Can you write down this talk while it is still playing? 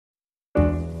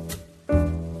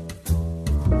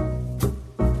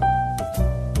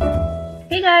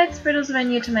Hey guys, for those who are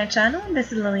new to my channel,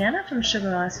 this is Liliana from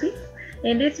Sugarella Sweets.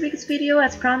 In this week's video,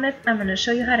 as promised, I'm going to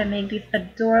show you how to make these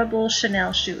adorable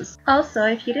Chanel shoes. Also,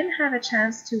 if you didn't have a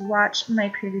chance to watch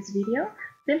my previous video,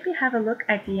 simply have a look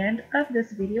at the end of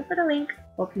this video for the link.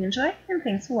 Hope you enjoy, and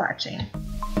thanks for watching.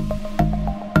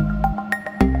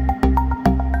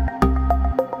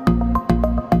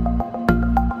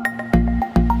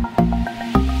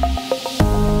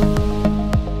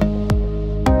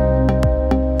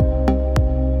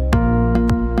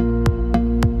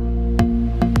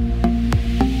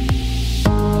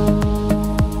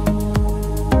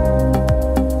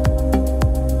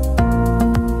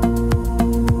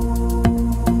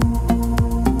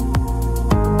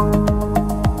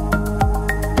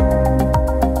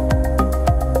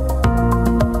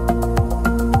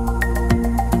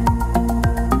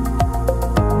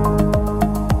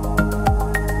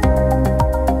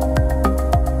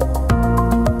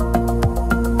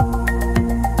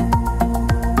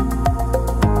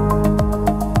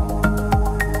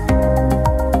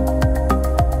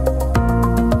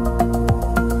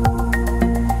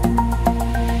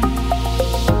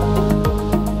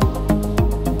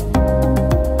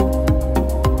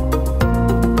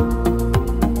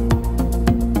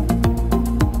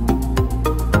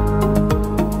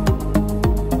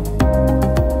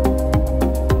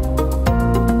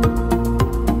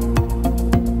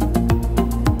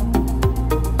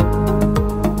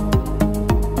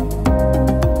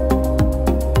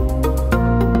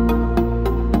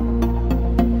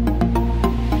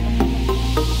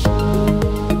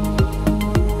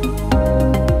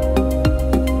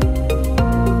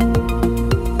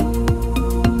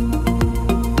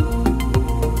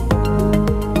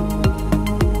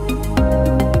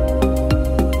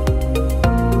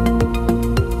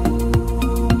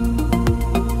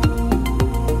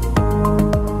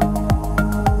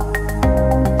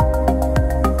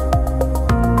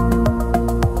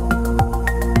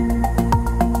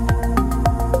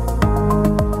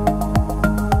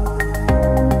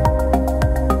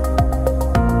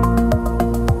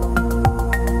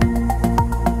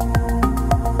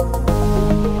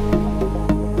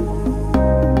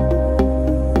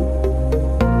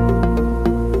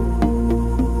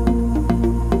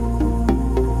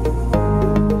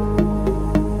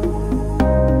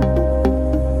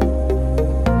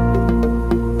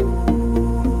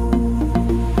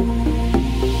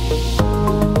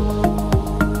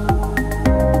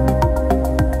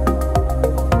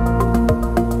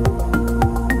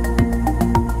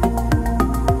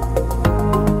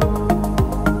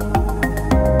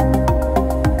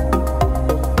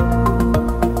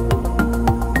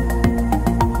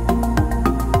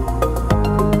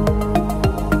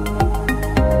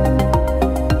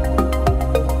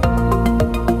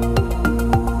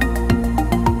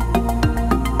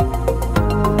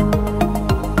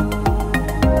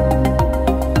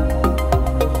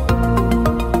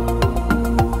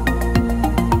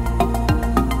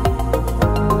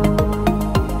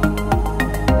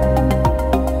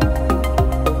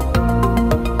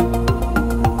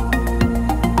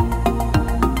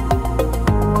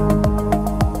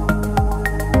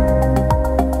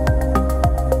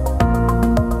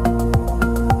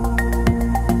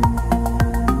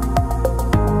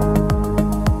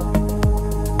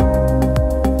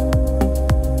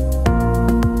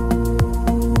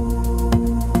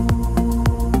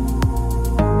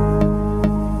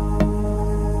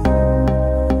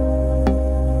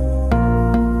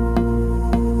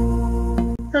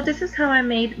 So this is how I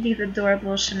made these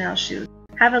adorable Chanel shoes.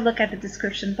 Have a look at the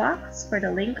description box for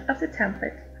the link of the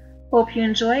template. Hope you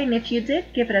enjoy, and if you did,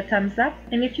 give it a thumbs up,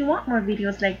 and if you want more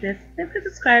videos like this, simply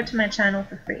subscribe to my channel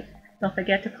for free. Don't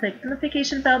forget to click the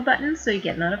notification bell button so you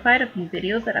get notified of new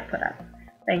videos that I put up.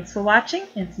 Thanks for watching,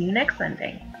 and see you next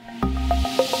Sunday.